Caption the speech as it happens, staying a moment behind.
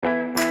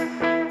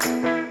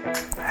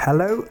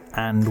Hello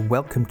and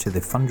welcome to the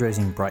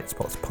Fundraising Bright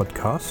Spots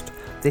podcast.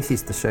 This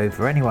is the show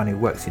for anyone who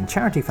works in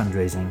charity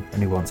fundraising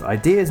and who wants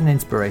ideas and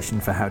inspiration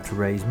for how to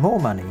raise more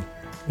money,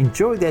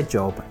 enjoy their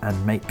job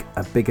and make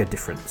a bigger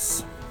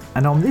difference.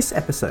 And on this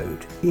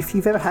episode, if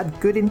you've ever had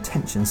good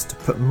intentions to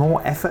put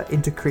more effort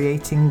into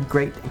creating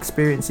great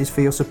experiences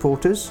for your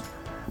supporters,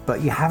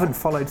 but you haven't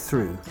followed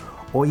through,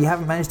 or you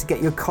haven't managed to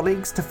get your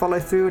colleagues to follow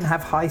through and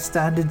have high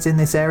standards in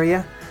this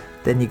area,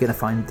 then you're going to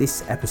find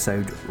this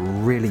episode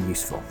really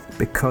useful,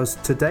 because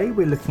today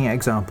we're looking at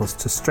examples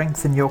to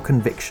strengthen your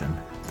conviction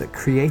that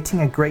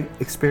creating a great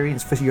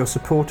experience for your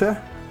supporter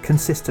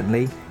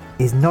consistently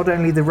is not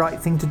only the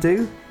right thing to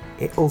do,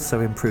 it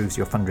also improves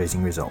your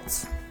fundraising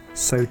results.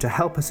 So to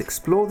help us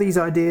explore these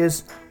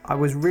ideas, I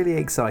was really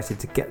excited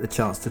to get the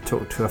chance to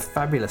talk to a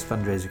fabulous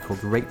fundraiser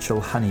called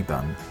Rachel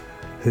Honeybun,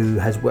 who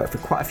has worked for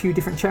quite a few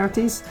different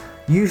charities,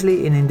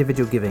 usually in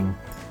individual giving,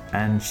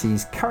 and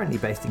she's currently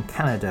based in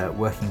Canada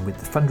working with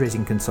the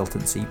fundraising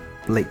consultancy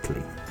Blakely.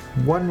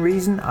 One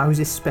reason I was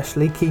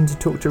especially keen to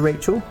talk to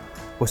Rachel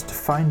was to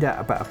find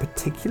out about a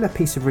particular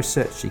piece of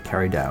research she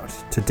carried out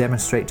to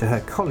demonstrate to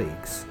her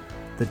colleagues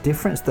the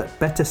difference that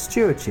better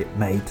stewardship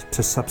made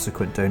to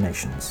subsequent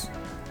donations.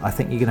 I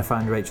think you're going to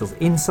find Rachel's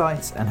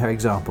insights and her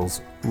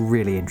examples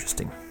really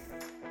interesting.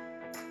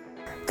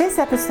 This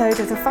episode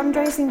of the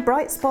Fundraising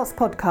Bright Spots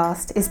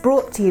podcast is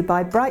brought to you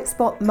by Bright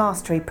Spot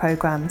Mastery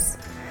Programs.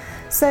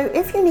 So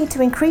if you need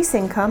to increase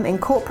income in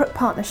corporate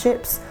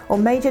partnerships or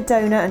major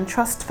donor and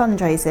trust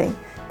fundraising,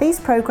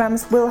 these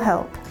programs will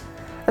help.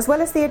 As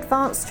well as the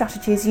advanced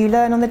strategies you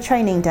learn on the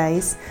training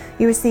days,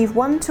 you receive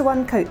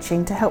one-to-one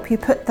coaching to help you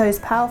put those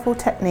powerful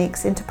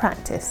techniques into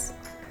practice.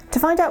 To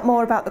find out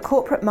more about the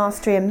Corporate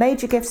Mastery and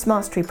Major Gifts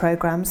Mastery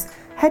programs,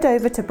 head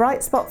over to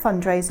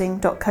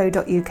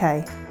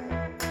brightspotfundraising.co.uk.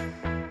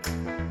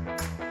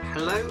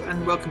 Hello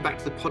and welcome back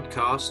to the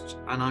podcast,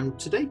 and I'm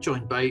today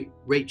joined by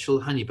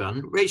Rachel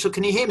Honeybun. Rachel,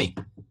 can you hear me?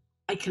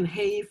 I can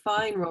hear you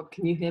fine, Rob.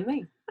 Can you hear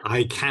me?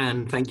 I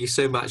can, thank you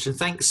so much. And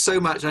thanks so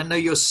much. I know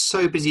you're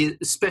so busy,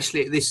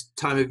 especially at this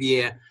time of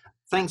year.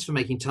 Thanks for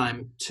making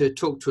time to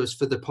talk to us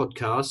for the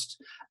podcast.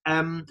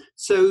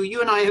 So you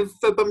and I have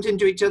bumped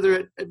into each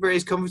other at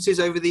various conferences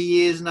over the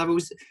years, and I've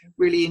always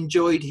really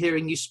enjoyed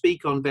hearing you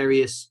speak on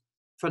various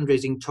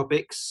fundraising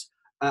topics.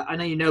 I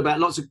know you know about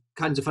lots of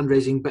kinds of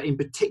fundraising, but in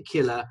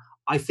particular,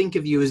 I think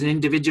of you as an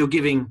individual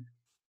giving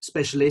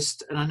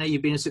specialist, and I know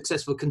you've been a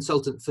successful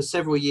consultant for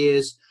several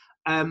years.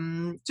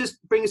 Just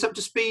bring us up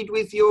to speed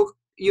with your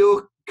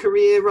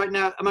career right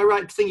now. Am I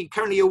right to think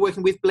currently you're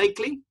working with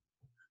Blakely?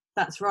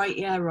 That's right,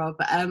 yeah, Rob.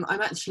 I'm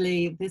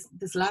actually, this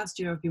last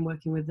year I've been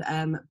working with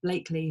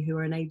Blakely, who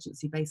are an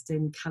agency based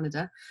in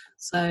Canada.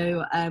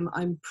 So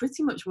I'm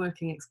pretty much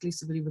working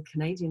exclusively with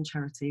Canadian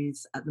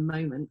charities at the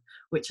moment,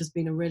 which has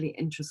been a really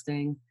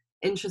interesting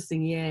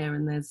year,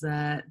 and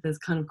there's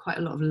kind of quite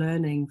a lot of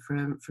learning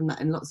from that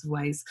in lots of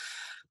ways.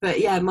 But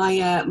yeah,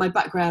 my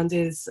background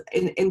is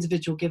in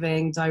individual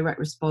giving, direct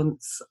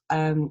response.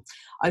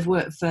 I've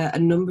worked for a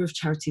number of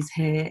charities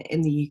here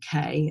in the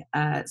UK,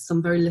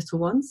 some very little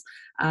ones,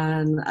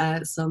 and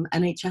some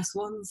NHS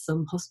ones,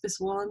 some hospice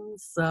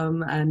ones,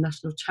 some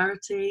national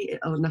charity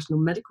or national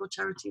medical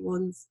charity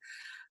ones.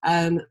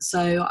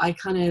 So I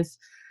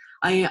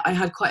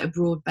had quite a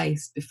broad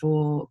base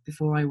before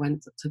I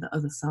went to the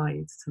other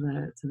side, to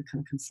the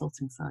kind of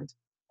consulting side.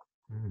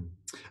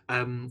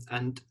 And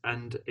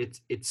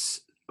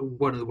it's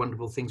one of the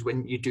wonderful things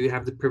when you do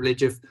have the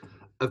privilege of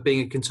being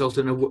a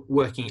consultant and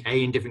working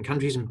in different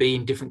countries and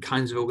in different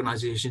kinds of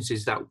organisations,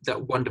 is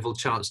that wonderful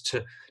chance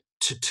to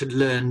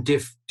learn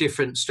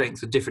different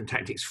strengths and different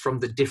tactics from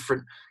the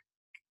different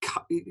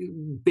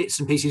bits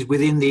and pieces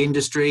within the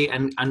industry,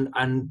 and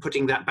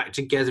putting that back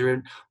together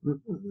and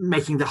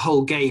making the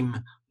whole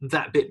game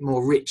that bit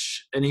more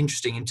rich and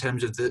interesting in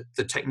terms of the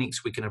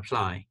techniques we can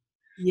apply.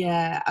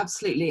 Yeah,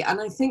 absolutely. And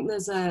I think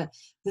there's a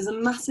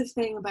massive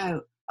thing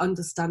about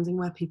understanding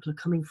where people are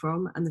coming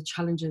from and the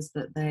challenges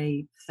that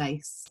they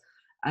face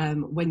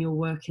when you're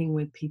working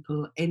with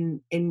people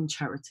in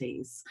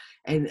charities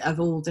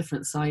of all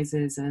different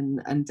sizes and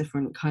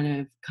different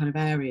kind of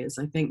areas.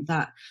 I think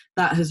that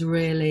it's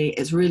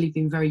really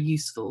been very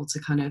useful to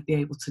kind of be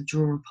able to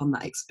draw upon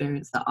that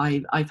experience that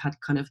I've had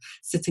kind of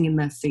sitting in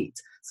their seat,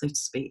 so to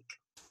speak.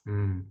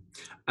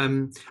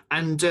 I've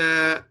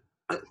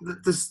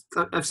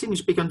seen you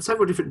speak on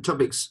several different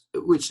topics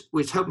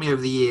which helped me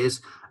over the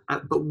years,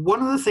 but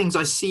one of the things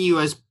I see you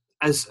as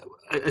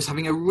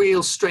having a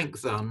real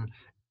strength on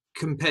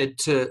compared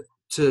to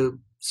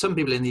some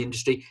people in the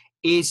industry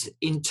is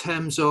in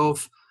terms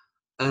of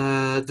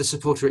the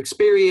supporter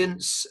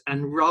experience,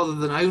 and rather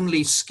than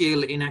only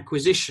skill in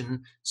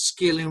acquisition,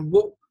 skill in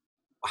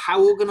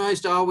how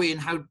organised are we and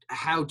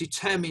how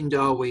determined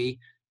are we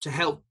to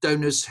help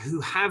donors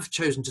who have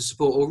chosen to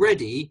support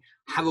already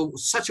have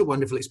such a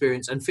wonderful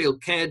experience and feel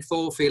cared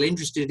for, feel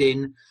interested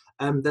in,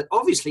 that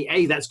obviously,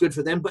 that's good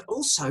for them, but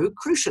also,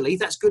 crucially,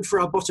 that's good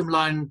for our bottom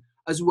line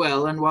as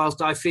well. And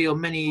whilst I feel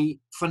many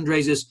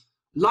fundraisers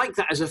like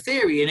that as a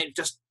theory, and it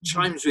just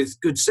chimes with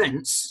good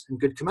sense and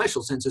good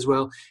commercial sense as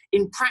well.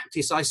 In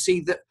practice, I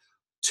see that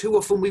too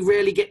often we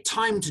rarely get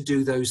time to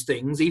do those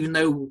things, even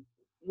though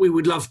we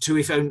would love to,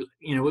 if only,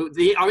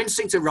 our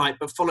instincts are right,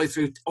 but follow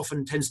through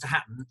often tends to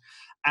happen.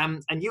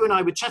 And you and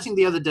I were chatting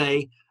the other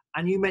day,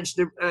 and you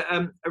mentioned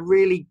a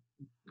really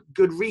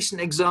good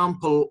recent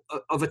example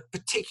of a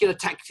particular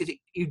tactic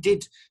you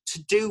did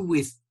to do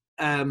with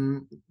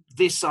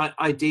this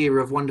idea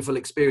of wonderful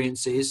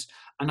experiences.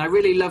 And I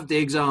really loved the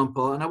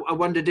example. And I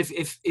wondered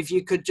if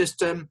you could just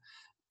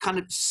kind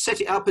of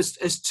set it up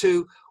as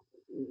to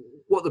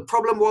what the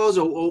problem was,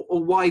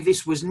 or why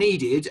this was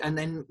needed, and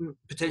then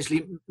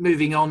potentially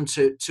moving on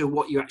to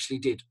what you actually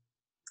did.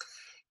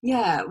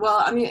 Yeah,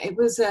 well, I mean, it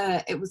was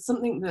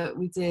something that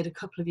we did a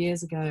couple of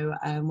years ago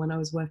when I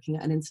was working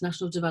at an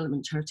international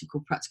development charity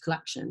called Practical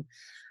Action.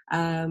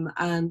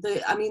 And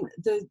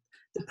the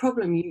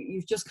problem,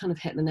 you've just kind of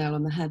hit the nail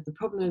on the head. The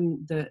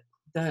problem that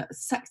the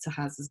sector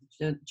has as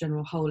a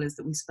general whole is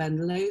that we spend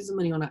loads of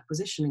money on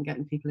acquisition and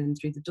getting people in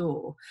through the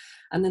door,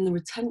 and then the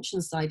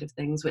retention side of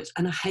things,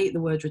 and I hate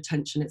the word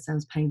retention, it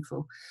sounds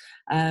painful,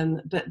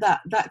 but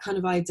that kind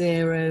of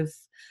idea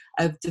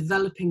of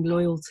developing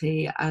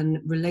loyalty and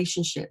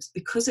relationships,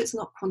 because it's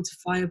not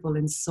quantifiable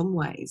in some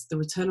ways, the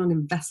return on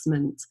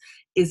investment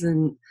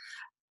isn't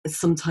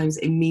sometimes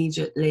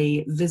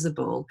immediately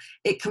visible,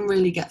 it can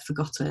really get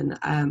forgotten,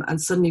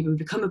 and suddenly we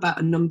become about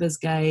a numbers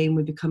game,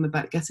 we become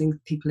about getting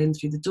people in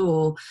through the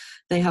door.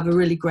 They have a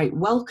really great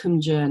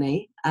welcome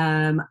journey,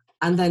 and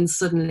then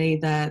suddenly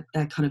they're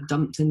kind of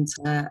dumped into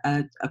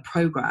a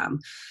program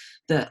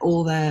that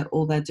all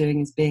they're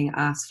doing is being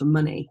asked for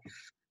money.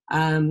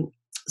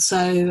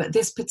 So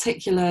this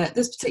particular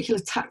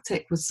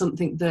tactic was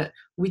something that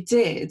we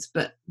did,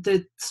 but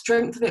the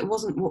strength of it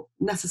wasn't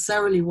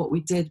necessarily what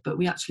we did, but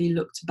we actually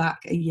looked back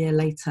a year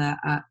later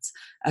at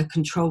a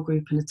control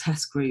group and a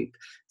test group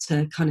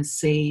to kind of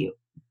see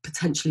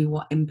potentially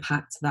what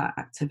impact that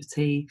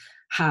activity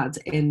had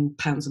in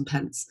pounds and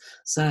pence.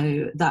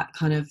 So that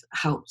kind of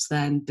helps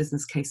then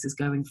business cases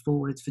going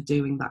forward for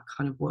doing that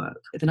kind of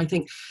work. And I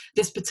think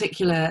this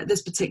particular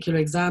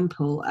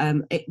example,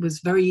 it was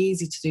very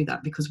easy to do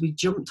that because we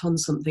jumped on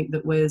something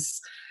that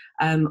was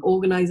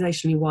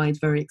organisationally wide,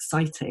 very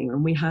exciting.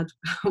 And we had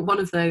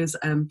one of those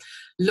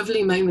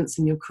lovely moments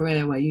in your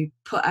career where you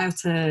put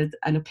out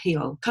an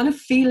appeal, kind of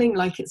feeling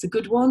like it's a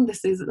good one.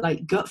 This is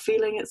like gut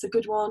feeling it's a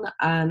good one.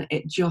 And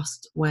it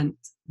just went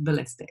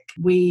ballistic.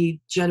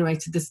 We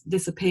generated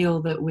this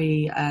appeal that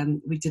we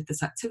did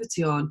this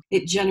activity on.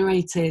 It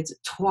generated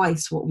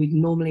twice what we'd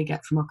normally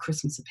get from our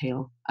Christmas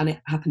appeal, and it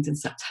happened in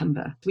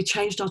September. We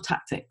changed our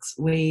tactics.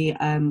 We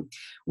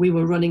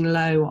were running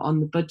low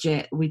on the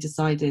budget. We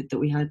decided that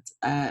we had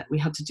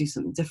to do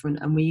something different,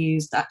 and we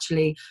used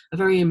actually a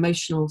very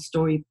emotional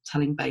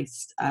storytelling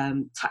based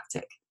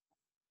tactic,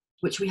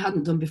 which we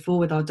hadn't done before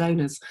with our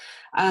donors.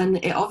 And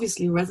it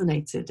obviously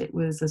resonated. It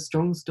was a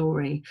strong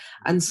story.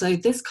 And so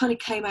this kind of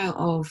came out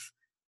of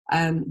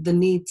the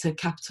need to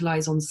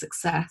capitalise on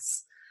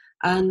success.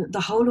 And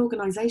the whole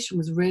organisation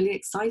was really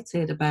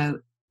excited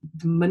about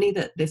the money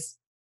that this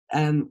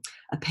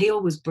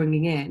appeal was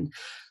bringing in.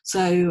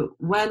 So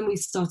when we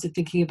started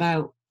thinking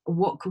about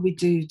what could we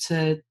do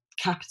to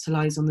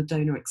capitalise on the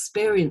donor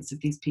experience of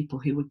these people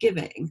who were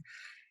giving,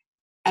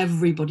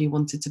 everybody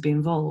wanted to be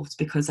involved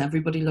because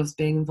everybody loves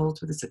being involved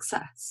with a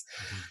success.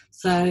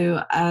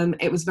 So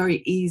it was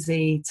very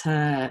easy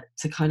to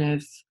kind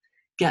of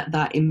get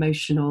that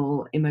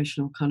emotional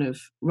kind of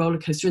roller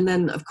coaster. And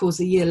then, of course,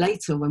 a year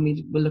later, when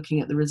we were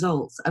looking at the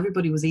results,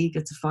 everybody was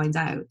eager to find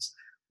out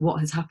what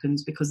has happened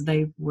because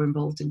they were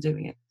involved in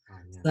doing it. Oh,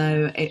 yeah.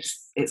 So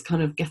it's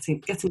kind of getting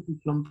people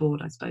on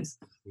board, I suppose.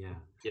 Yeah.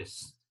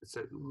 Yes.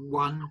 So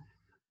one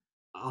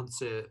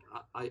answer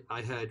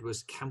I heard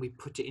was, can we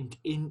put it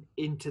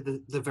into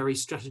the very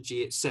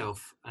strategy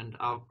itself? And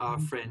our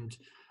friend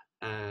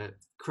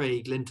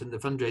Craig Linton, the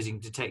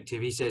fundraising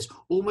detective, he says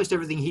almost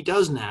everything he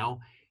does now,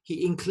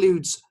 he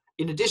includes,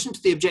 in addition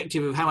to the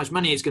objective of how much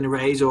money it's going to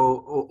raise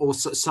or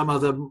some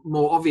other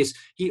more obvious,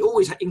 he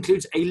always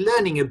includes a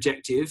learning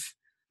objective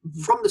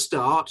from the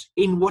start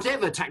in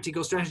whatever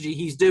tactical strategy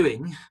he's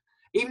doing.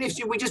 Even if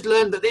we just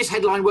learned that this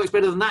headline works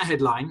better than that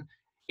headline,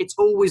 it's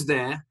always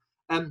there.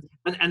 And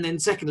then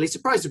secondly,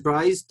 surprise,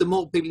 surprise, the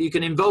more people you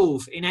can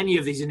involve in any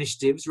of these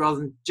initiatives rather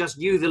than just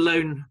you, the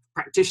lone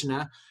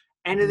practitioner,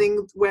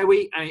 anything where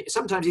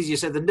sometimes easier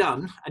said than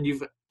done, and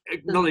you've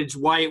acknowledged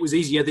why it was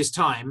easier this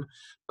time.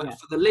 But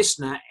for the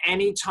listener,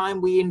 any time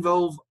we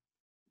involve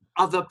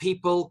other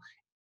people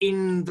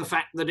in the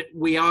fact that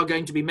we are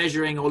going to be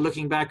measuring or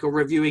looking back or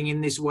reviewing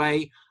in this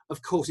way,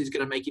 of course, it's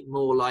going to make it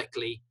more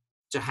likely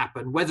to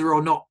happen, whether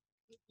or not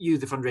you,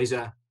 the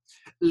fundraiser,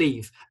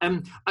 leave.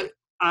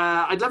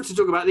 I'd love to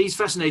talk about these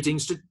fascinating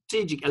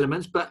strategic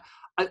elements, but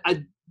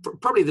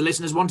probably the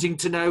listeners wanting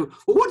to know,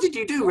 well, what did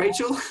you do,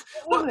 Rachel?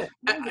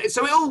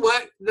 So it all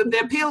worked.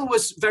 The appeal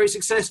was very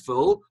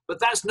successful, but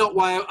that's not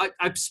why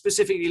I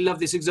specifically love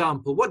this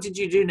example. What did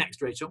you do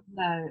next, Rachel?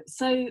 No,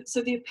 so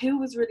the appeal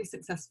was really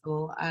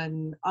successful,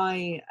 and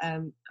I'm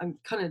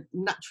kind of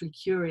naturally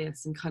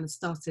curious and kind of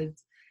started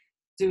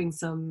doing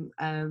some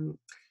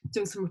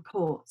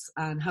reports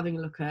and having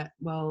a look at,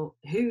 well,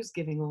 who's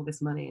giving all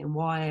this money and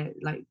why.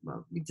 Like,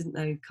 well, we didn't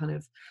know kind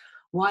of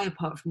why,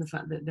 apart from the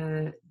fact that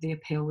the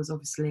appeal was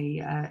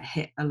obviously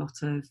hit a lot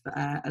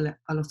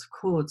of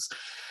chords.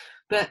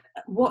 But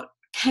what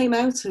came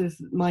out of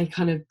my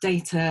kind of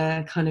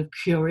data kind of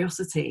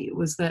curiosity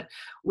was that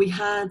we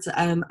had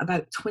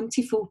about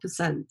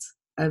 24%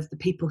 of the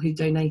people who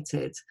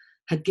donated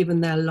had given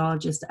their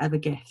largest ever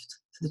gift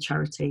to the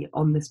charity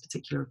on this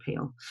particular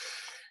appeal.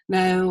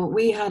 Now,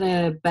 we had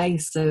a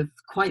base of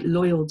quite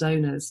loyal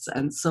donors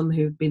and some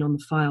who've been on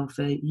the file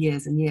for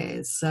years and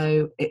years.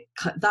 So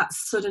that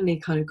suddenly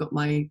kind of got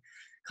my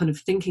kind of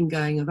thinking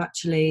going of,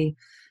 actually,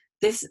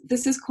 this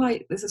is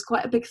quite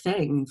a big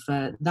thing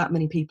for that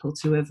many people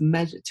to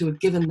have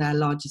given their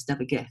largest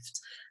ever gift.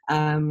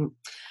 And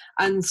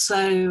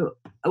so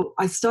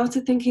I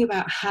started thinking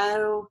about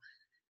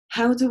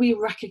how do we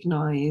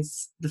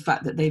recognise the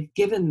fact that they've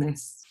given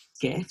this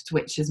gift,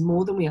 which is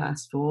more than we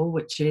asked for,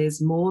 which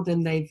is more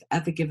than they've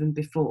ever given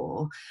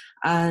before,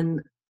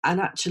 and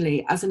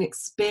actually, as an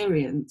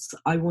experience,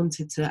 I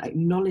wanted to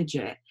acknowledge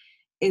it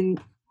in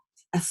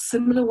a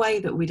similar way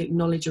that we'd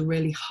acknowledge a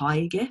really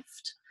high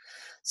gift.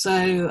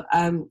 So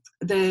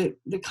the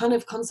kind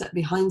of concept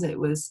behind it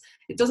was,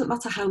 it doesn't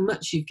matter how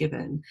much you've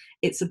given,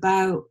 it's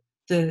about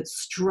the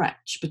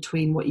stretch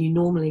between what you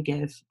normally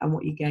give and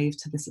what you gave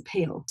to this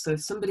appeal. So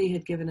if somebody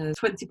had given us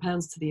 £20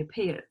 to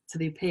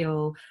the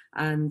appeal,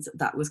 and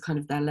that was kind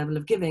of their level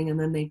of giving, and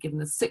then they'd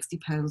given us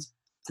 £60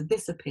 to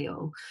this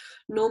appeal,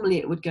 normally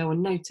it would go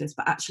unnoticed,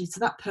 but actually to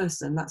that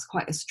person, that's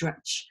quite a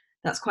stretch.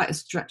 That's quite a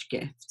stretch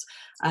gift.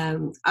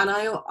 And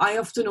I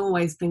often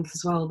always think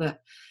as well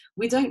that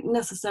we don't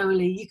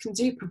necessarily, you can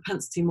do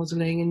propensity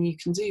modelling and you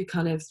can do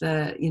kind of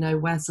the,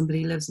 where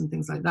somebody lives and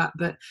things like that,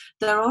 but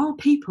there are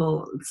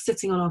people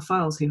sitting on our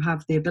files who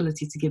have the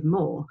ability to give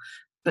more,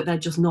 but they're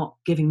just not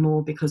giving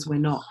more because we're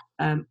not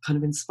kind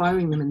of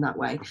inspiring them in that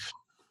way.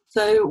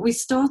 So we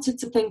started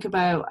to think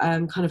about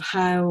kind of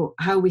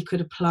how we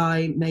could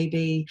apply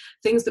maybe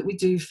things that we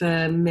do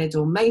for mid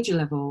or major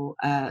level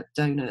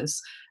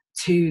donors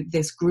to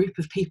this group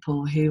of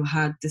people who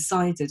had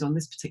decided on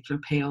this particular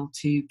appeal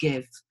to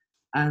give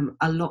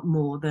a lot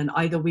more than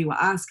either we were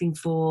asking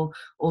for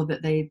or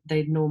that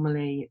they'd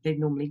normally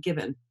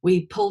given.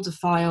 We pulled a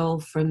file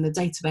from the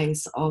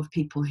database of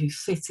people who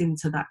fit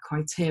into that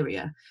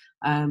criteria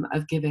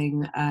of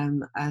giving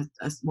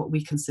what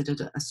we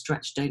considered a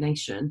stretch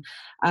donation,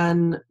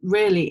 and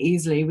really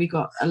easily we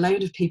got a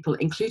load of people,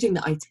 including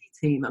the IT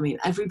team. I mean,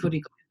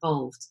 everybody got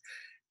involved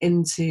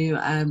into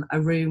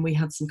a room. We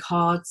had some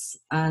cards,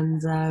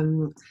 and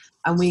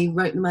we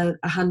wrote them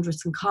a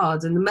handwritten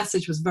card, and the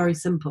message was very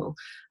simple.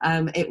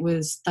 It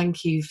was,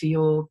 thank you for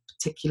your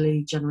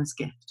particularly generous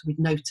gift. We'd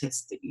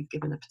noticed that you've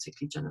given a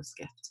particularly generous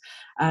gift.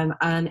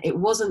 And it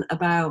wasn't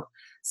about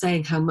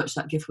saying how much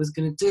that gift was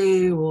going to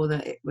do, or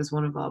that it was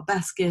one of our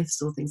best gifts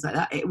or things like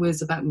that. It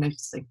was about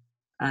noticing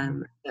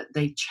that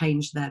they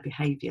changed their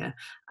behaviour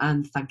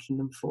and thanking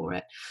them for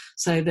it.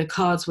 So the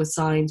cards were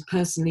signed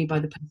personally by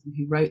the person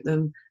who wrote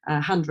them,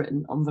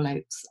 handwritten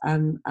envelopes,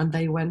 and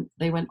they went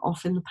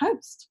off in the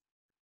post.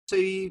 So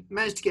you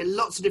managed to get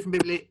lots of different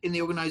people in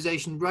the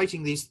organisation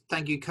writing these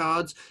thank you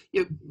cards.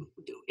 In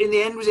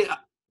the end, was it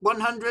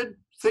 100,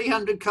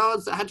 300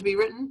 cards that had to be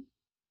written?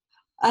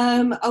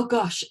 Oh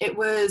gosh, it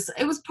was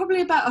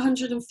probably about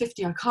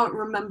 150. I can't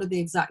remember the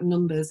exact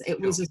numbers. It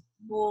was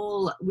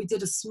we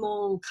did a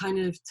small kind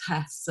of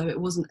test, so it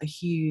wasn't a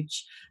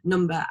huge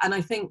number. And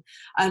I think,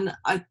 and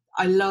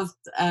I loved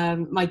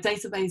my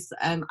database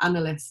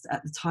analyst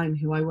at the time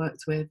who I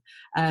worked with.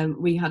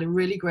 We had a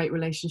really great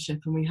relationship,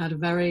 and we had a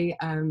very,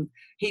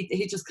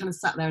 he just kind of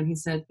sat there and he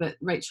said, but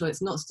Rachel,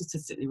 it's not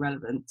statistically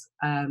relevant.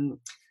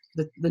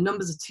 The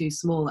numbers are too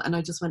small. And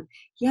I just went,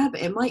 yeah,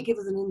 but it might give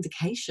us an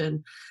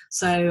indication.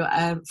 So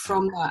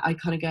from that, I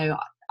kind of go,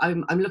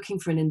 I'm looking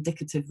for an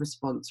indicative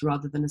response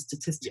rather than a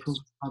statistical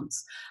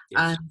response. Yes.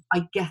 And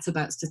I get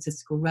about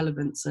statistical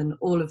relevance and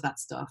all of that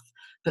stuff,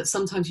 but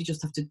sometimes you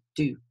just have to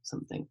do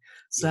something.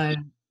 So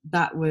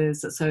it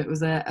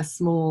was a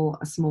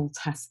small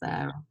test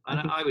there.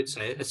 And I would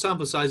say a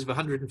sample size of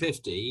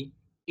 150,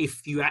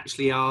 if you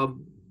actually are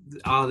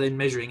then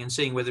measuring and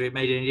seeing whether it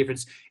made any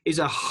difference, is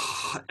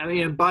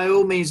by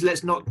all means,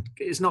 it's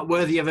not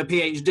worthy of a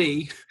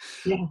PhD.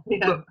 Yeah.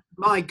 But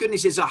my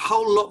goodness, it's a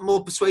whole lot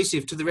more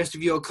persuasive to the rest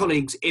of your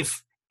colleagues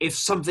if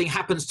something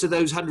happens to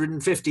those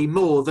 150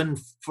 more than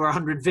for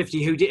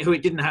 150 who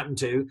it didn't happen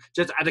to.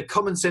 Just at a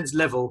common sense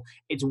level,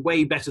 it's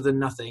way better than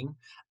nothing.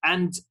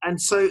 And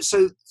so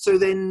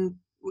then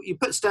you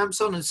put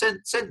stamps on and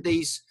sent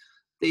these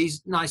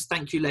nice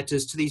thank you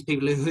letters to these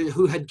people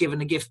who had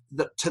given a gift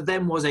that to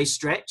them was a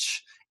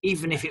stretch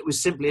even if it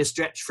was simply a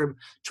stretch from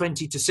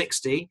 20 to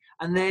 60,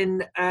 and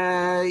then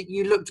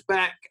you looked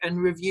back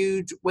and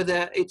reviewed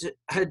whether it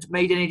had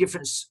made any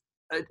difference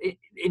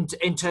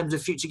in terms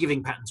of future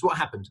giving patterns. What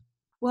happened?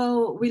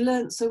 Well, we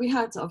learned, so we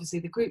had obviously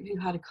the group who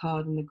had a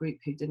card and the group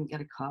who didn't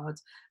get a card,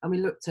 and we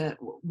looked at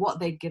what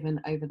they'd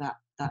given over that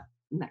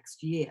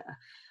next year.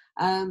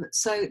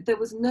 So there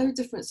was no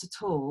difference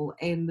at all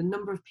in the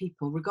number of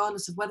people,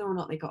 regardless of whether or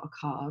not they got a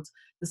card.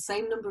 The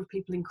same number of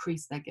people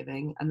increased their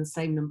giving and the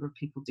same number of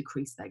people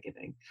decreased their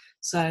giving.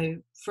 So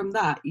from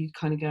that, you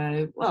kind of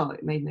go, well,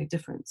 it made no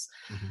difference.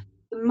 Mm-hmm.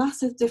 The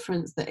massive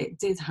difference that it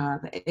did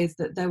have is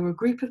that there were a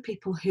group of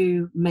people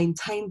who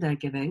maintained their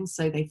giving,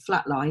 so they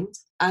flatlined,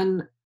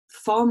 and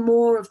far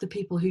more of the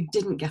people who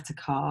didn't get a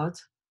card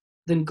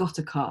than got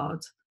a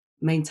card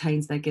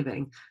maintains their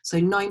giving. So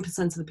 9%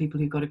 of the people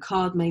who got a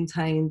card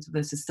maintained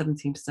versus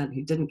 17%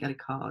 who didn't get a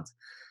card.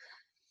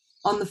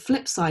 On the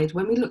flip side,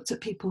 when we looked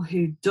at people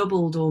who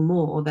doubled or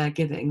more their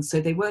giving, so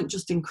they weren't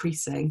just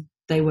increasing,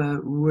 they were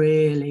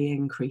really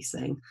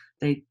increasing,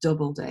 they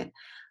doubled it.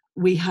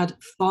 We had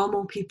far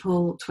more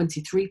people,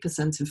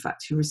 23% in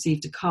fact, who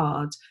received a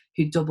card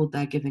who doubled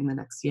their giving the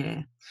next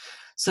year.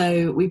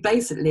 So we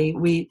basically,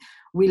 we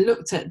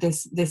looked at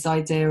this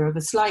idea of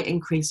a slight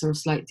increase or a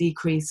slight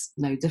decrease,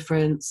 no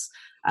difference.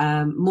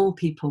 More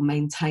people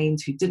maintained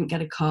who didn't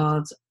get a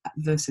card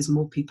versus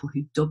more people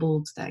who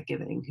doubled their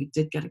giving who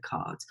did get a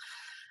card.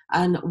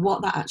 And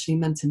what that actually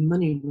meant in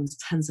money was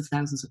tens of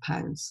thousands of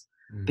pounds,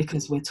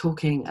 because we're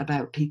talking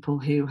about people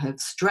who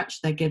have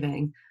stretched their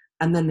giving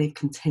and then they've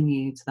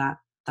continued that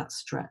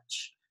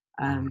stretch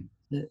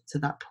to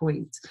that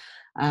point.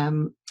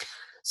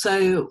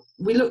 So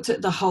we looked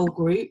at the whole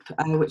group,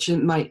 which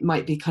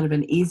might be kind of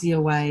an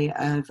easier way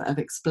of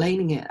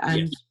explaining it. And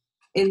yes,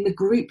 in the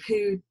group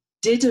who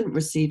didn't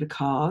receive a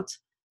card,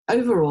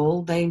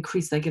 overall they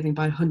increased their giving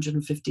by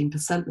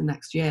 115% the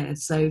next year.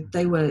 So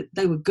they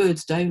were good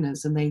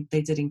donors, and they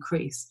did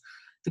increase.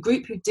 The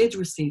group who did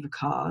receive a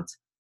card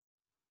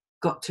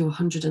got to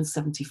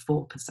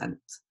 174%.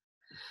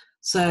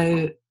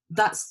 So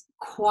that's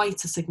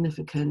quite a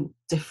significant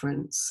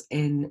difference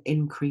in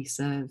increase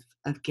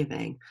of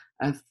giving,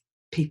 of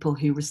people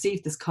who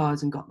received this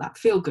card and got that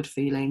feel-good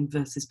feeling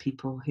versus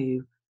people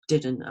who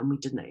didn't, and we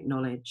didn't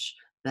acknowledge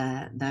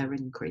their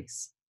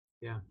increase.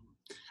 Yeah,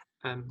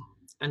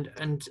 and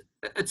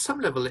at some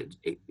level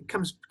it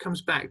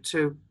comes back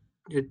to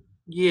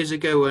years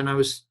ago when I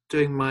was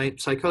doing my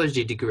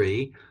psychology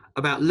degree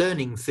about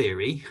learning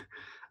theory,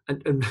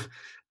 and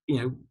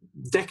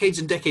decades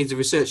and decades of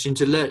research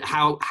into learn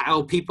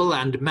how people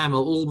and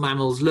all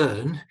mammals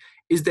learn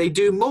is they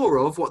do more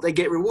of what they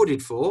get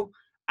rewarded for,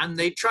 and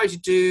they try to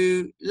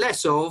do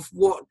less of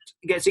what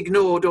gets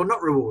ignored or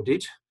not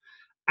rewarded.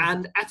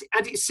 And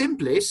at its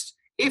simplest,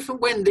 if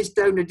and when this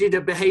donor did a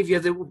behavior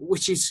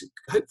which is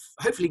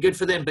hopefully good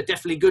for them but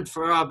definitely good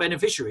for our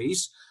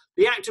beneficiaries,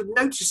 the act of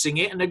noticing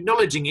it and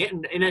acknowledging it,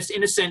 and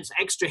in a sense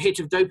extra hit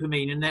of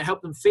dopamine, and they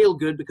help them feel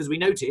good because we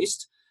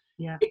noticed,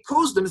 it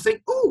caused them to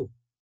think, oh,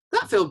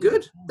 that felt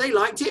good. They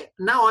liked it.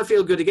 Now I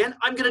feel good again.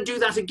 I'm going to do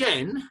that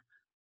again.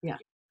 Yeah.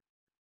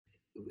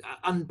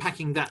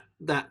 Unpacking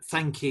that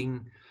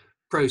thanking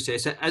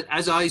process,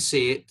 as I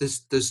see it,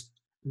 there's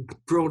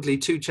broadly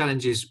two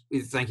challenges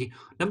with thanking.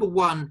 Number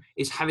one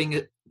is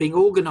being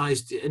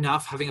organised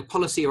enough, having a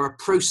policy or a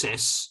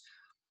process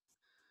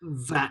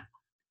that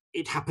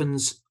it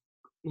happens,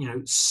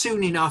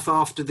 soon enough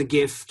after the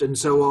gift and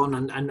so on,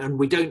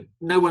 and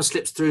no one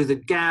slips through the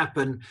gap.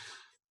 And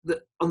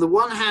on the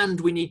one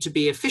hand, we need to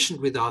be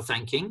efficient with our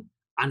thanking,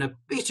 and a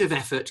bit of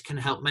effort can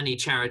help many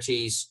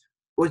charities.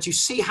 Once you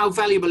see how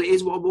valuable it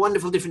is, what a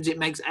wonderful difference it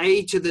makes,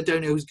 A, to the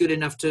donor who's good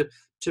enough to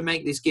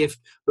make this gift,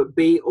 but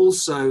B,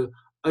 also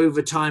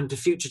over time to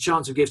future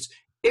chance of gifts.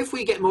 If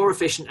we get more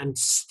efficient and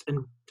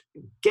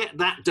get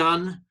that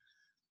done,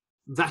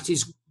 that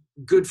is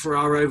good for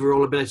our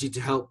overall ability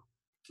to help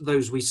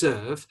those we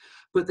serve.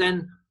 But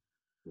then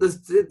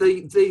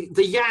the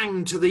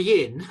yang to the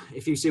yin,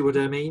 if you see what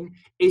I mean,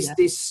 is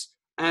this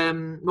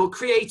more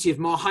creative,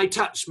 more high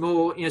touch,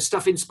 more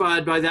stuff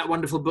inspired by that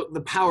wonderful book,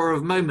 The Power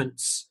of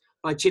Moments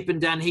by Chip and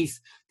Dan Heath.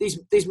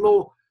 These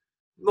more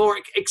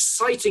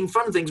exciting,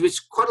 fun things,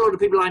 which quite a lot of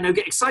people I know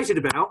get excited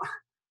about.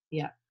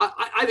 Yeah,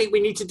 I think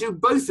we need to do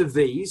both of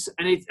these,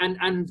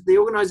 and the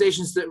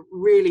organisations that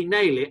really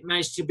nail it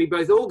manage to be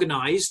both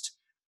organised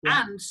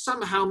and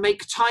somehow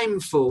make time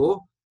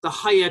for the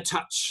higher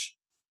touch,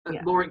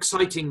 more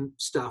exciting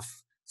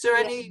stuff. Is there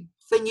anything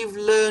you've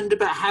learned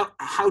about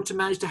how to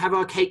manage to have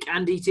our cake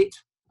and eat it?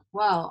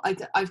 Well,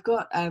 I've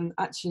got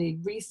actually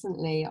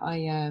recently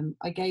I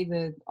gave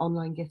an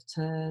online gift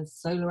to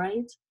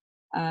SolarAid,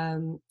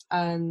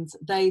 and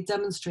they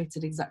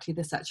demonstrated exactly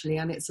this actually,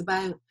 and it's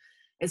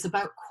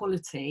about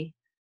quality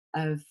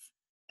of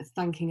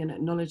thanking and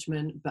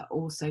acknowledgement, but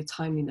also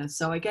timeliness.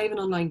 So I gave an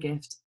online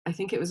gift. I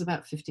think it was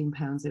about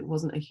 £15. It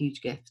wasn't a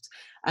huge gift,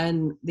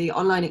 and the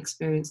online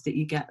experience that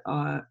you get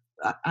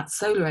at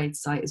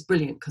SolarAid's site is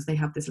brilliant, because they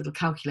have this little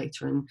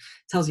calculator and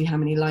tells you how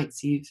many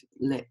lights you've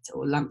lit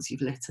or lamps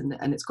you've lit,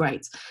 and it's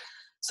great.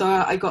 So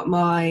I got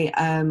my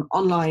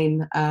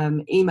online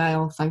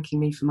email thanking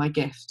me for my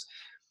gift.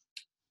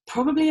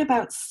 Probably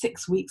about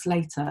 6 weeks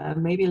later,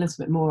 maybe a little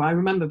bit more. I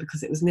remember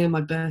because it was near my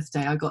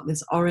birthday, I got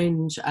this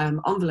orange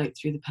envelope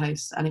through the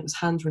post, and it was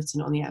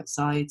handwritten on the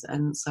outside.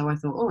 And so I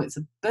thought, oh, it's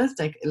a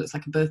birthday. It looks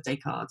like a birthday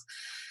card.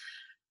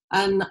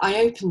 And I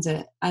opened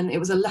it, and it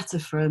was a letter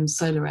from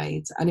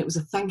SolarAid, and it was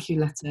a thank you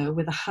letter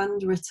with a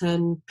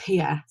handwritten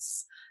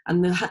PS.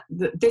 And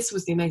this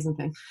was the amazing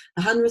thing.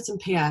 The handwritten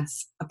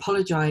PS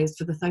apologised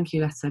for the thank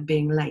you letter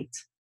being late.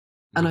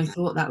 And I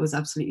thought that was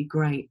absolutely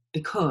great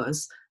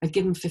because I'd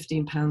given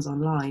 £15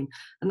 online,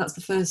 and that's the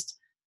first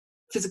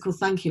physical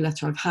thank you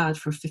letter I've had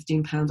for a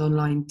 £15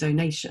 online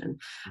donation.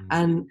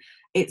 And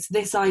it's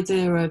this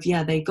idea of,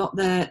 they got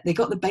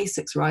the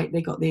basics right,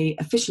 they got the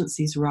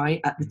efficiencies right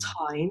at the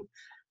time,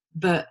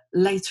 but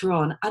later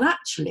on, and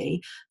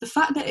actually the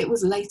fact that it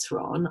was later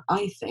on,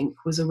 I think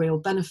was a real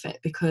benefit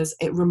because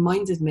it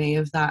reminded me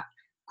of that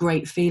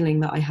great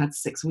feeling that I had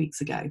 6 weeks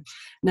ago.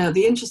 Now,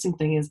 the interesting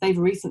thing is they've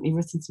recently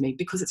written to me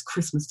because it's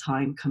Christmas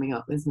time coming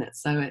up, isn't it?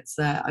 So it's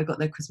I got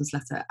their Christmas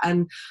letter.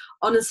 And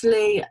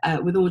honestly,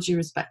 with all due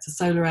respect to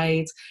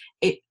SolarAid,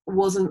 it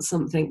wasn't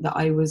something that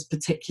I was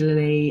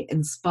particularly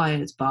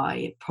inspired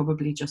by,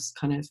 probably just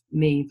kind of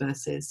me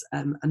versus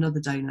another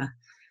donor.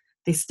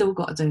 They still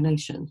got a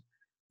donation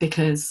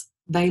because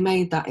they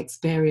made that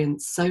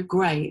experience so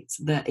great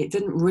that it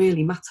didn't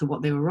really matter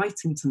what they were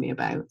writing to me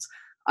about.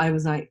 I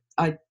was like,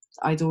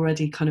 I'd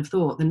already kind of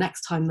thought the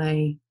next time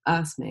they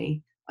ask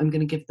me, I'm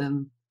going to give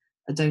them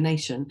a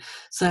donation.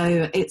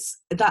 So it's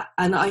that,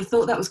 and I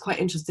thought that was quite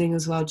interesting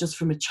as well, just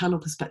from a channel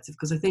perspective,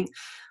 because I think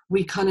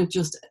we kind of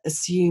just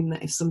assume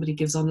that if somebody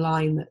gives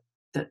online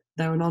that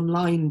they're an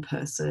online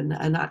person,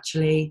 and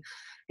actually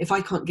if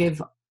I can't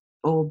give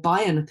or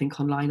buy anything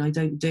online, I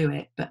don't do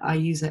it, but I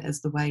use it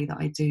as the way that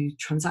I do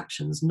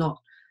transactions,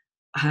 not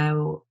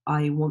how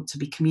I want to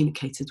be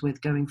communicated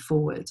with going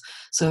forward.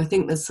 So I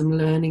think there's some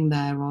learning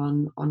there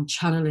on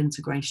channel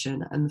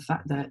integration, and the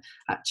fact that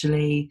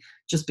actually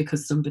just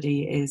because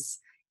somebody is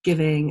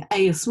giving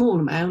a small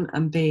amount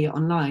and B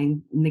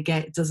online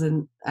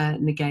doesn't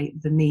negate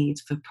the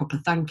need for proper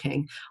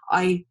thanking.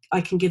 I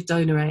can give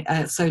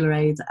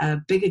SolarAid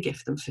a bigger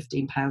gift than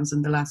 £15,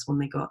 and the last one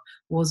they got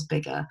was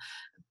bigger,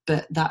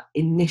 but that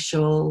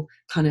initial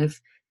kind of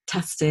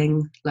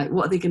testing, like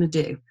what are they going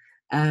to do,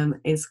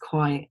 is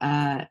quite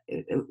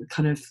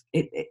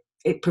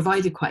it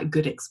provided quite a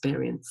good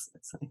experience,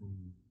 let's say.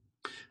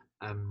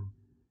 I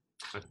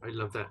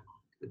love that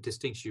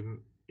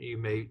distinction you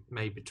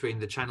made between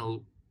the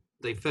channel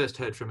they first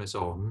heard from us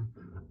on,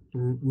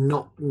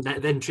 not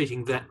then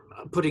treating that,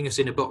 putting us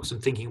in a box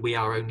and thinking we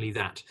are only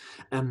that.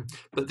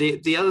 But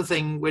the other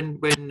thing, when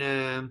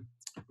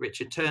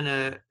Richard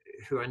Turner,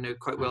 who I know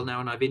quite well now,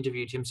 and I've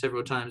interviewed him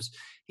several times,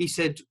 he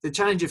said the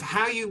challenge of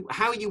how you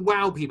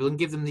wow people and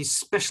give them these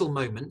special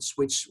moments,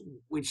 which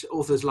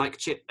authors like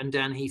Chip and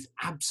Dan Heath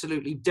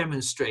absolutely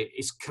demonstrate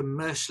is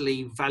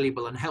commercially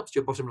valuable and helps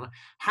your bottom line.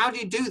 How do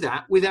you do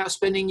that without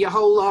spending your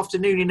whole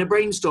afternoon in a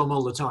brainstorm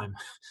all the time?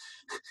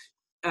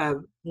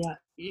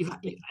 You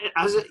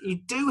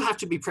do have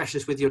to be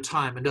precious with your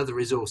time and other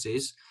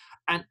resources,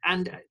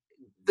 and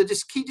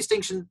the key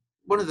distinction,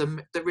 one of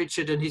them that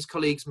Richard and his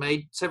colleagues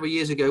made several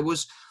years ago,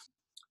 was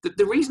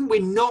the reason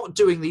we're not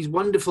doing these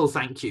wonderful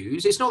thank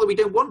yous, it's not that we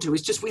don't want to,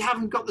 it's just we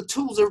haven't got the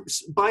tools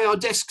by our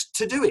desks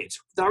to do it.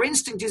 Our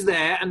instinct is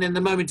there, and then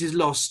the moment is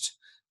lost,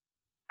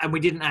 and we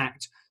didn't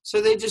act.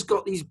 So they just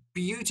got these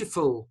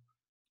beautiful,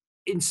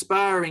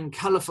 inspiring,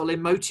 colourful,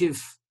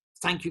 emotive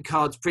thank you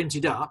cards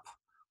printed up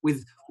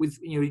with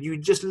you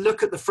just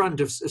look at the front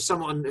of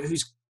someone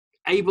who's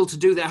able to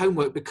do their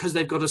homework because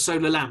they've got a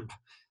solar lamp,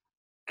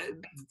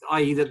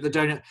 i.e. the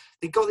donor.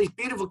 They've got these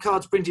beautiful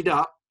cards printed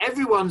up.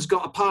 Everyone's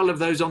got a pile of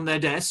those on their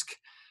desk,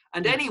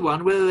 and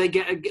anyone, whether they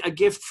get a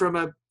gift from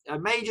a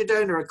major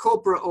donor, a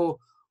corporate, or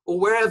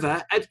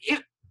wherever,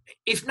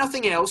 if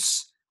nothing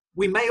else,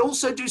 we may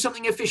also do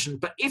something efficient.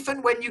 But if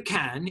and when you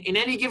can, in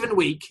any given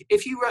week,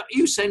 if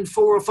you send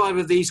 4 or 5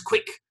 of these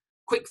quick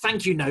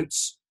thank you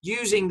notes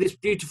using this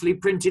beautifully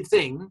printed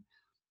thing,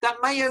 that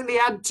may only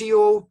add to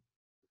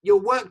your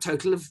work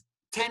total of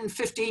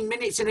 10-15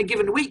 minutes in a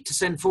given week to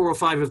send 4 or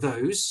 5 of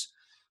those.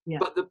 Yeah.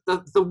 But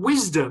the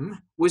wisdom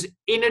was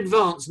in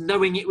advance,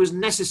 knowing it was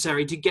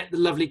necessary to get the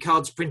lovely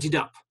cards printed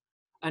up.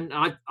 And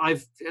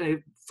I've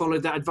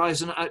followed that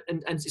advice, and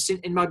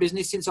in my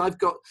business, since I've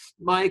got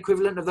my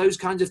equivalent of those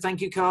kinds of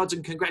thank you cards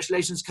and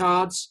congratulations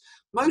cards,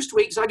 most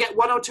weeks I get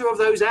 1 or 2 of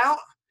those out,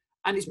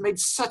 and it's made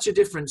such a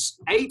difference,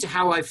 A, to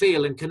how I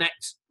feel and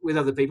connect with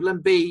other people,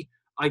 and B,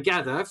 I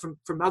gather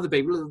from other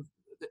people,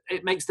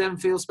 it makes them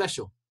feel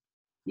special.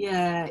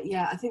 Yeah,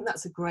 I think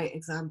that's a great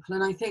example.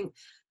 And I think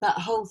that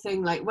whole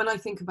thing, like when I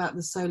think about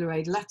the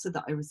SolarAid letter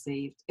that I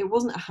received, it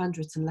wasn't a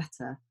handwritten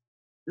letter.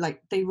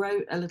 Like they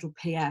wrote a little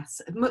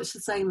PS, much the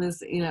same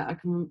as, I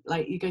can,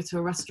 like, you go to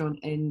a restaurant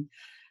in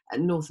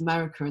North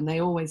America and they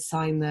always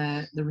sign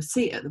the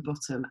receipt at the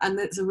bottom. And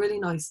it's a really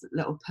nice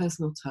little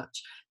personal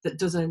touch that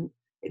doesn't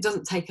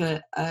take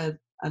a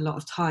a lot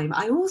of time.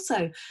 I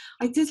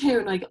did hear,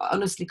 and I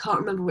honestly can't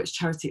remember which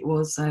charity it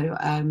was, so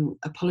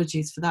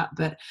apologies for that,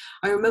 but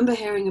I remember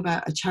hearing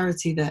about a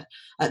charity that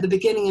at the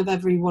beginning of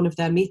every one of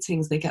their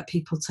meetings, they get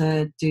people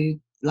to do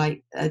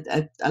like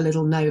a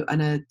little note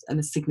and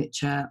a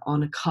signature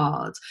on a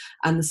card,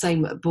 and the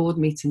same at board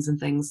meetings and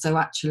things. So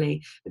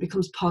actually it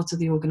becomes part of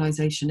the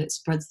organisation, it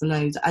spreads the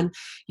load, and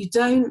you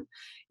don't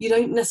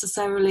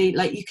necessarily,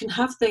 like, you can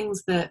have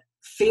things that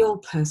feel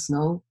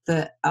personal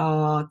that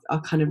are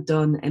kind of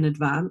done in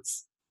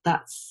advance.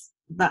 That's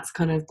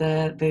kind of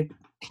the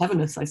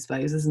cleverness, I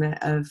suppose, isn't it,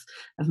 of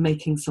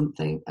making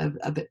something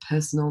a bit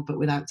personal but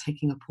without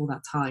taking up all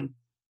that time.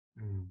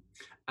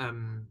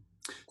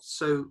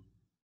 So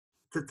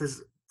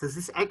there's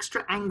this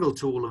extra angle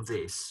to all of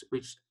this,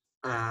 which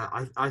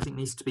I think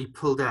needs to be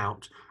pulled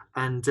out.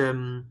 And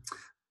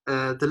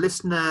the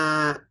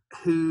listener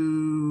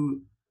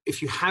who, if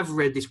you have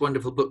read this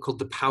wonderful book called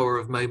The Power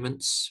of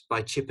Moments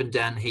by Chip and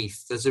Dan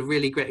Heath, there's a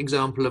really great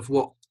example of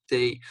what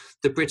the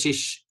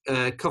British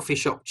coffee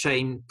shop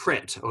chain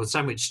Pret, or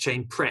sandwich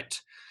chain Pret,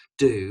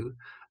 do.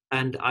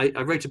 And I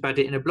wrote about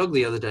it in a blog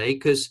the other day,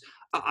 because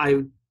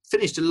I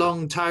finished a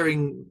long,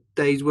 tiring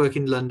day's work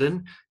in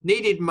London,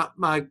 needed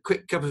my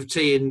quick cup of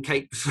tea and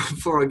cake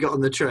before I got on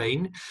the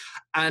train,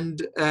 and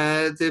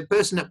the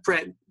person at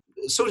Pret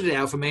sorted it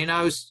out for me, and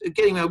I was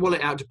getting my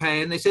wallet out to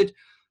pay, and they said,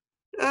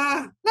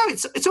 no,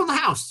 it's on the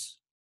house.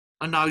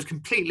 And I was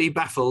completely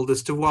baffled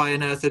as to why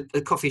on earth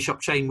a coffee shop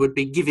chain would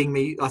be giving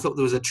me, I thought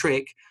there was a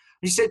trick.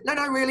 And he said, no,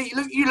 really,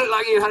 you look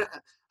like you had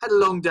a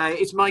long day.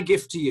 It's my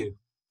gift to you.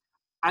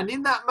 And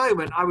in that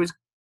moment, I was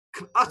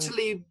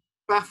utterly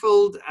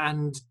baffled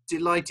and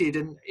delighted,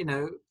 and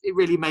it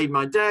really made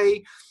my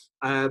day.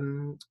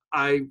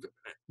 I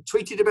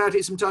tweeted about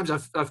it sometimes.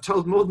 I've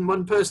told more than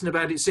one person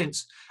about it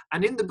since.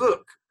 And in the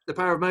book, The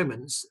Power of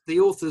Moments, the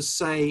authors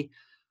say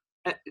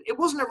it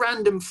wasn't a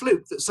random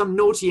fluke that some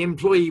naughty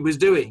employee was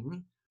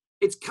doing.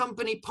 It's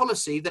company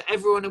policy that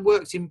everyone who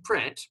works in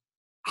Pret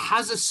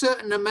has a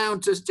certain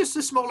amount, just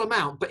a small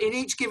amount, but in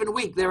each given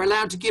week they're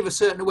allowed to give a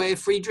certain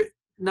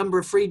number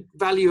of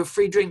value of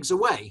free drinks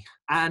away.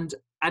 And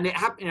it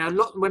happened, a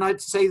lot. When I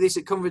say this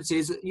at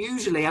conferences,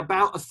 usually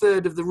about a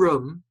third of the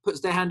room puts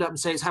their hand up and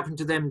say it's happened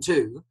to them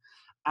too.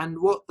 And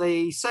what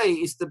they say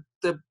is the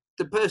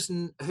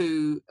person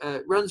who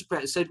runs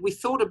Pret said,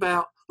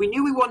 we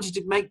knew we wanted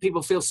to make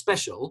people feel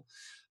special,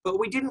 but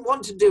we didn't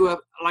want to do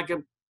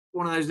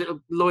one of those little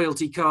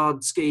loyalty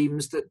card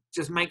schemes that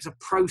just makes a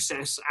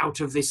process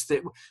out of this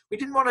thing. We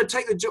didn't want to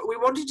take the job. We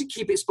wanted to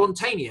keep it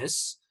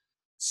spontaneous.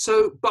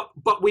 So,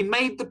 but we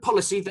made the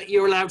policy that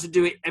you're allowed to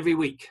do it every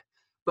week.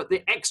 But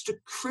the extra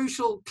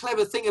crucial,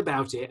 clever thing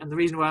about it, and the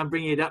reason why I'm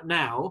bringing it up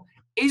now,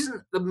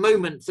 isn't the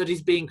moment that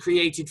is being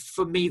created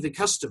for me, the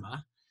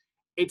customer.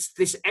 It's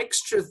this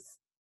extra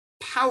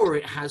power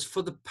it has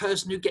for the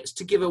person who gets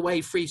to give away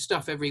free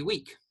stuff every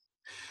week.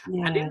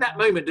 Yeah. And in that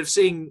moment of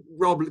seeing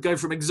Rob go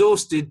from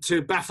exhausted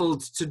to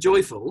baffled to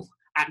joyful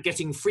at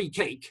getting free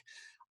cake,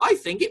 I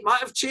think it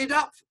might have cheered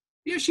up.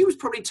 She was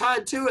probably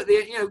tired too at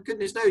the,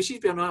 goodness knows, she's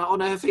been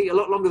on her feet a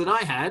lot longer than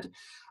I had.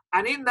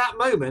 And in that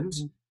moment,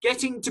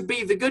 getting to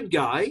be the good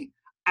guy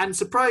and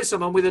surprise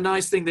someone with a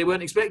nice thing they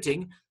weren't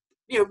expecting,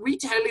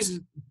 retail is,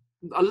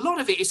 a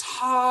lot of it is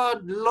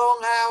hard,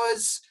 long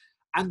hours,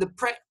 and the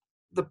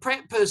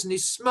Pret person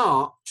is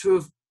smart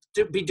to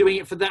be doing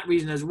it for that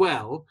reason as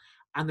well.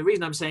 And the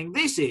reason I'm saying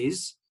this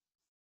is,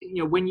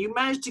 when you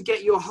manage to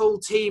get your whole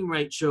team,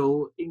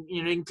 Rachel,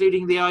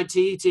 including the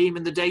IT team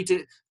and the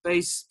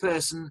database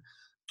person,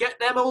 get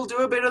them all do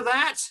a bit of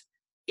that.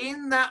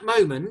 In that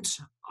moment,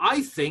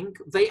 I think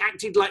they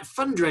acted like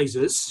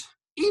fundraisers,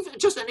 even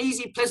just an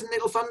easy, pleasant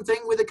little fun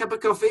thing with a cup of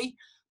coffee.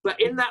 But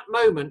in that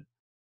moment,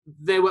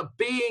 they were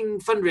being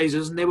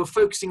fundraisers, and they were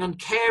focusing on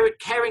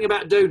caring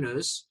about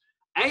donors.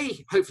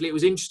 A, hopefully it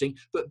was interesting,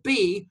 but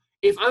B,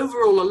 if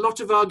overall a lot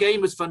of our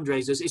game as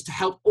fundraisers is to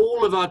help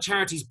all of our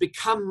charities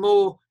become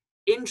more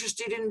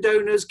interested in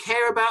donors,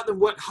 care about them,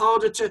 work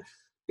harder to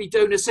be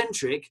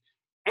donor-centric.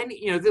 And,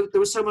 there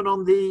was someone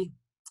on the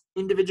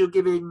individual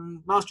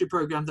giving mastery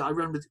program that I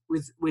run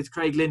with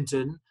Craig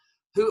Linton,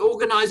 who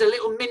organised a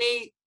little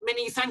mini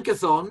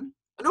thankathon,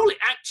 and all it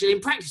actually in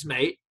practice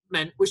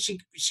meant was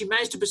she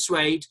managed to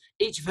persuade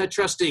each of her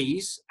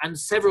trustees and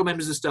several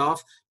members of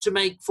staff to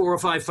make 4 or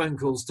 5 phone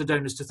calls to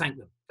donors to thank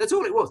them. That's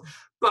all it was.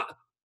 But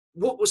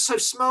what was so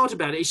smart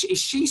about it is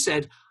she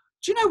said,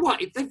 do you know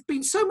what? They've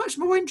been so much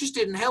more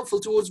interested and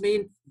helpful towards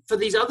me for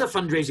these other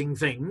fundraising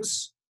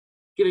things,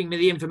 giving me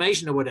the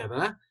information or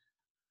whatever,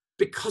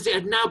 because it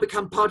had now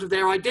become part of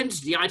their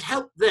identity. I'd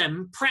helped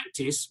them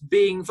practice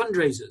being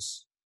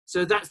fundraisers.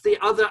 So that's the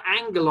other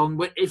angle on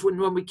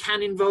when we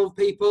can involve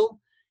people,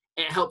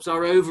 it helps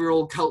our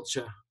overall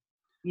culture.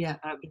 Yeah.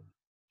 I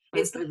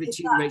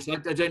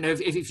don't know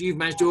if you've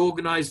managed to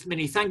organise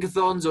mini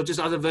thankathons or just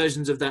other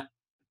versions of that.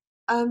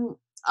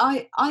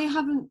 I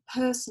haven't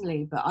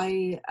personally, but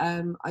I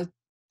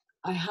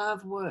I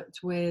have worked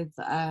with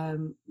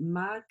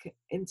MAG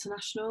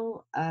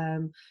International,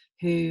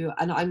 who,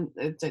 and I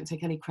don't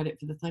take any credit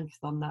for the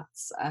Thankathon.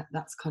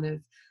 That's kind of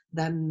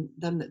them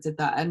that did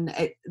that, and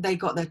they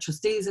got their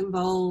trustees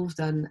involved,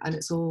 and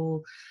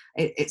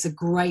it's a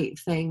great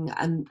thing.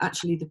 And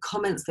actually, the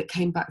comments that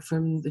came back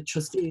from the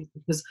trustees,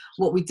 because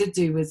what we did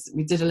do was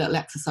we did a little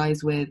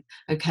exercise with,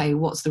 okay,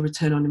 what's the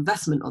return on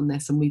investment on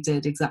this, and we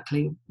did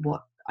exactly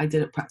what I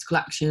did at Practical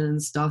Action,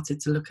 started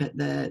to look at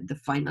the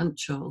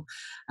financial,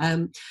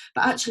 but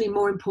actually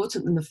more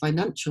important than the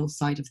financial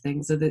side of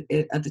things are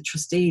the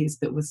trustees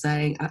that were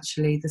saying,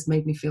 actually, this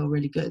made me feel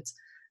really good,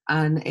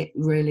 and it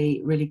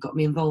really, really got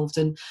me involved.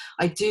 And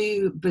I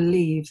do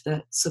believe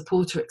that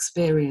supporter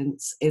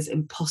experience is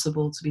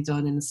impossible to be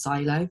done in a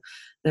silo.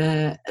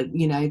 The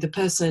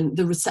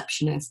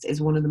receptionist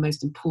is one of the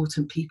most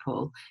important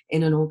people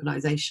in an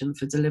organisation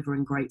for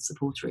delivering great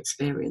supporter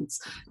experience,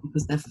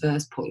 because their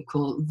first point of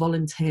call.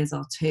 Volunteers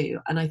are too,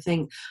 and I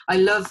think I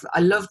love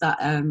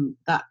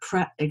that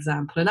prep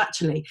example. And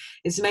actually,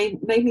 it's made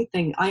me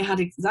think. I had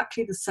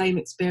exactly the same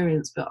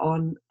experience, but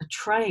on a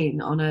train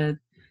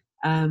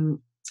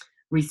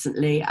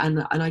recently,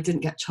 and I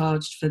didn't get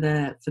charged for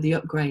the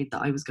upgrade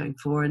that I was going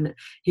for. And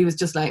he was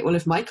just like, well,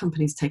 if my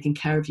company's taking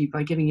care of you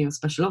by giving you a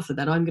special offer,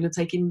 then I'm going to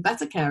take even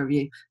better care of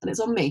you, and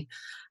it's on me.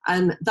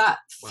 And that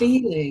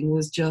feeling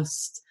was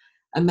just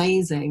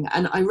amazing.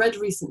 And I read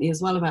recently as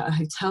well about a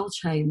hotel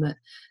chain that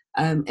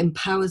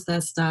empowers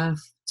their staff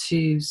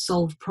to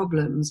solve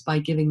problems by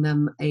giving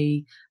them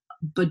a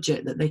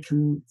budget that they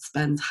can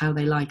spend how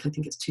they like. I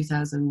think it's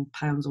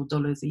 £2,000 or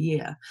dollars a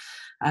year.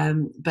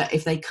 But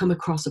if they come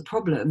across a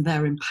problem,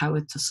 they're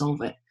empowered to solve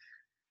it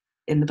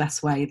in the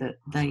best way that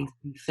they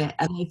fit.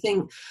 And I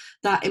think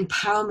that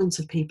empowerment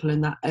of people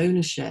and that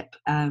ownership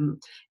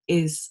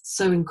is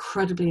so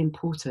incredibly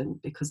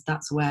important, because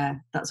that's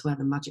where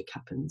the magic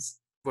happens.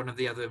 One of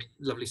the other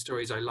lovely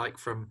stories I like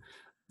from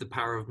The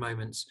Power of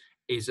Moments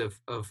is of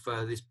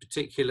this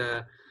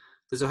particular.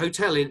 There's a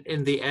hotel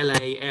in the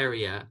LA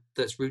area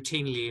that's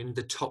routinely in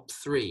the top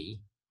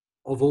 3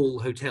 of all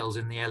hotels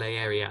in the LA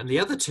area. And the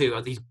other 2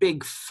 are these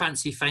big,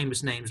 fancy,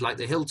 famous names like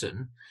the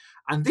Hilton.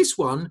 And this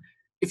one,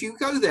 if you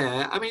go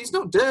there, I mean, it's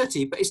not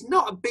dirty, but it's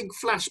not a big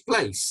flash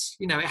place.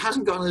 You know, it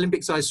hasn't got an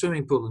Olympic-sized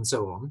swimming pool and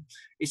so on.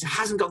 It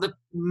hasn't got the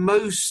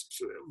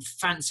most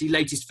fancy,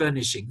 latest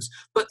furnishings,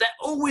 but they're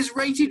always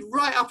rated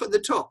right up at the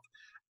top.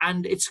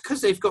 And it's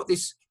because they've got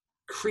this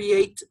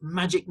create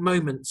magic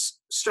moments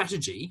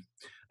strategy.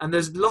 And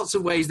there's lots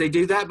of ways they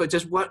do that, but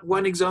just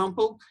one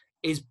example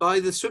is by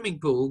the swimming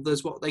pool,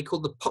 there's what they call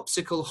the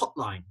popsicle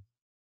hotline.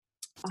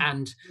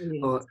 And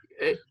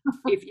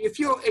if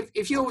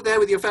you're there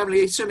with your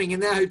family swimming in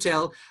their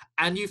hotel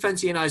and you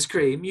fancy an ice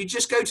cream, you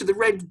just go to the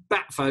red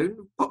bat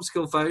phone,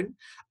 popsicle phone,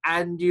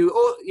 and you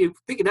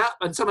pick it up,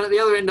 and someone at the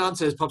other end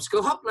answers,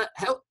 popsicle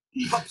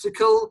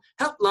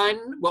helpline,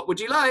 what would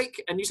you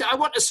like? And you say, I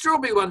want a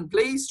strawberry one,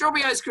 please,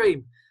 strawberry ice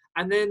cream.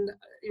 And then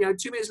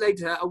 2 minutes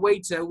later, a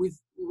waiter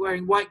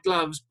wearing white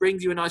gloves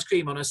brings you an ice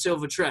cream on a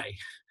silver tray.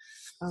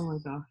 Oh my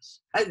gosh.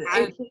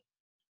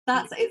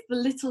 It's the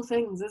little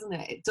things, isn't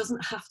it? It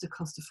doesn't have to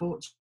cost a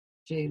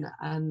fortune.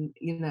 And,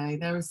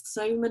 there are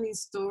so many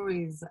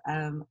stories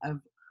of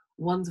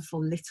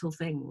wonderful little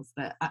things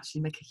that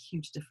actually make a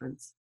huge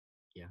difference.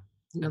 Yeah.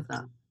 Love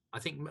that. I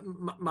think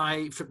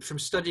from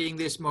studying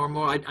this more and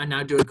more, I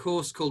now do a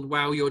course called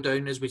Wow Your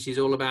Donors, which is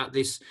all about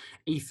this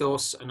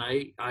ethos. And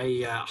I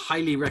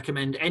highly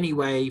recommend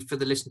anyway for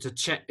the listener to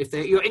check if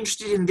you're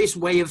interested in this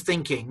way of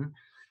thinking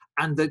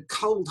and the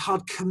cold,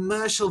 hard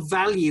commercial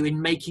value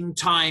in making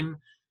time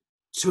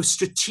to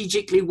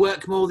strategically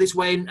work more this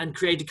way and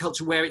create a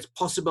culture where it's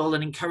possible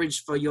and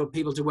encourage for your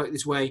people to work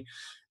this way,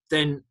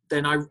 then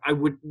I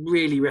would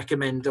really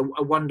recommend a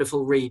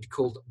wonderful read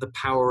called The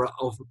Power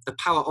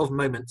of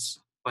Moments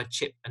by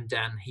Chip and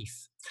Dan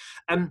Heath.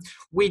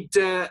 We'd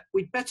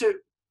better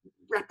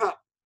wrap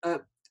up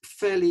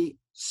fairly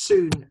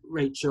soon,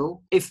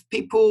 Rachel. If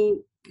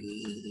people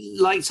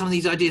like some of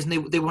these ideas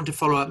and they want to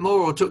follow up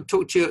more or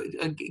talk to you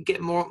and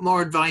get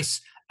more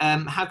advice,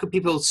 how can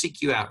people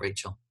seek you out,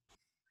 Rachel?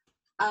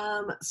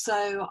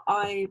 So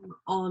I'm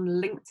on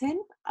LinkedIn.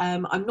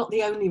 I'm not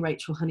the only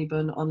Rachel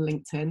Honeybun on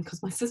LinkedIn,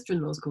 because my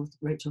sister-in-law is called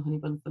Rachel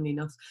Honeybun, funny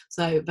enough.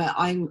 But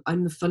I'm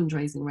the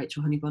fundraising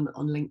Rachel Honeybun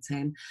on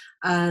LinkedIn,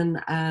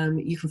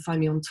 and you can find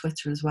me on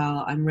Twitter as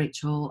well. I'm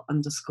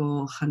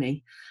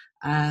Rachel_Honey,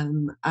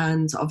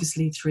 and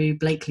obviously through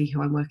Blakely,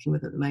 who I'm working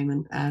with at the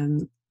moment.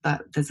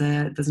 That there's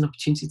an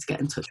opportunity to get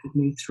in touch with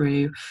me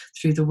through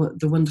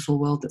the wonderful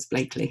world that's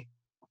Blakely.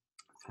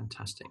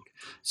 Fantastic.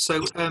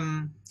 So.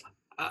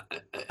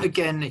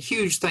 Again, a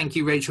huge thank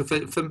you, Rachel,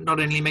 for not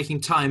only making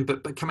time,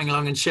 but coming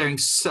along and sharing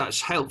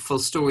such helpful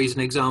stories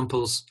and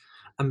examples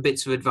and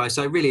bits of advice.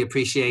 I really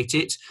appreciate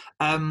it.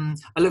 I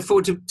look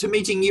forward to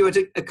meeting you at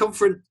a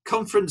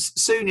conference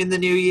soon in the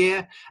new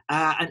year.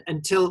 And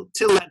until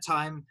that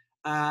time,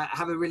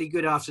 have a really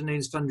good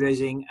afternoon's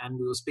fundraising, and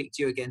we will speak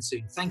to you again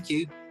soon. Thank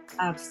you.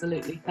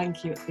 Absolutely.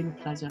 Thank you. It's been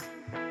a pleasure.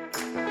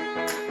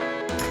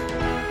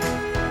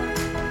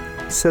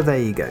 So there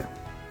you go.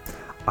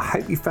 I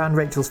hope you found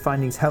Rachel's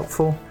findings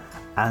helpful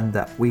and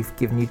that we've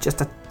given you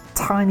just a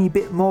tiny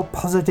bit more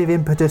positive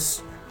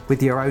impetus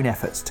with your own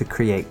efforts to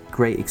create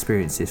great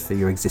experiences for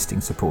your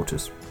existing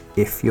supporters.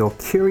 If you're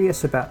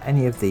curious about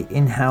any of the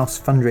in-house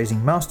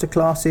fundraising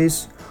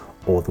masterclasses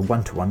or the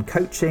one-to-one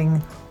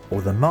coaching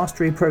or the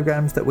mastery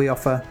programs that we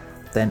offer,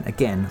 then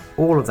again,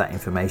 all of that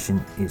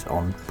information is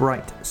on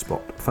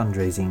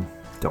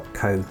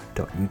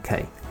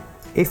brightspotfundraising.co.uk.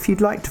 If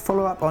you'd like to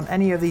follow up on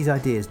any of these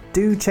ideas,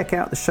 do check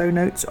out the show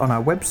notes on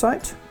our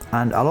website,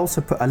 and I'll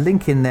also put a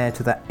link in there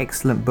to that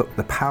excellent book,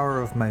 The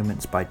Power of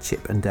Moments by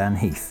Chip and Dan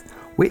Heath,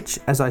 which,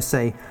 as I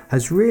say,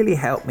 has really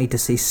helped me to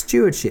see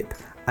stewardship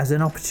as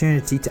an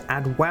opportunity to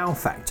add wow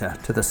factor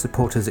to the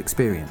supporters'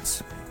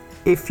 experience.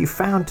 If you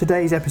found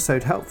today's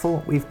episode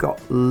helpful, we've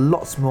got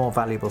lots more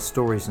valuable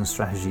stories and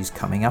strategies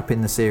coming up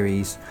in the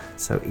series,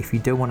 so if you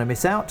don't want to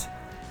miss out,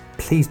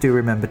 please do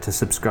remember to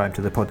subscribe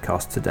to the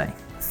podcast today.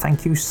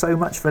 Thank you so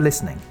much for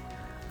listening,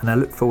 and I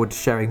look forward to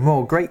sharing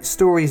more great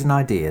stories and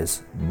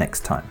ideas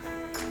next time.